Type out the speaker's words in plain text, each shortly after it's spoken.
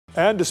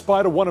And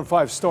despite a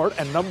 1-5 start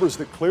and numbers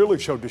that clearly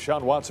show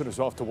Deshaun Watson is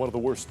off to one of the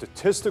worst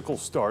statistical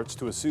starts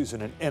to a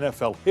season in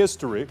NFL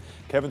history,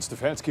 Kevin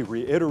Stefanski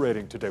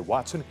reiterating today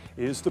Watson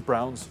is the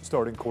Browns'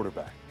 starting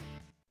quarterback.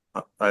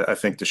 I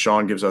think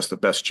Deshaun gives us the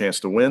best chance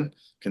to win,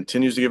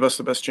 continues to give us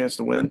the best chance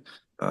to win,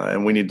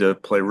 and we need to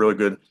play really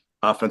good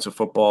offensive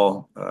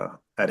football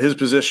at his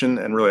position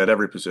and really at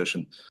every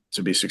position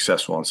to be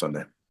successful on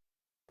Sunday.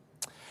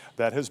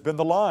 That has been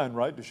the line,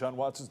 right? Deshaun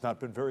Watson's not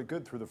been very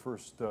good through the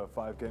first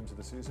 5 games of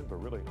the season, but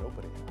really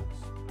nobody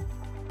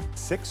has.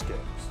 6 games.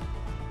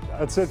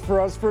 That's it for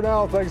us for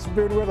now. Thanks for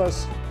being with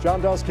us.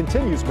 John Dawes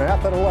continues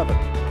Math at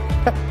 11.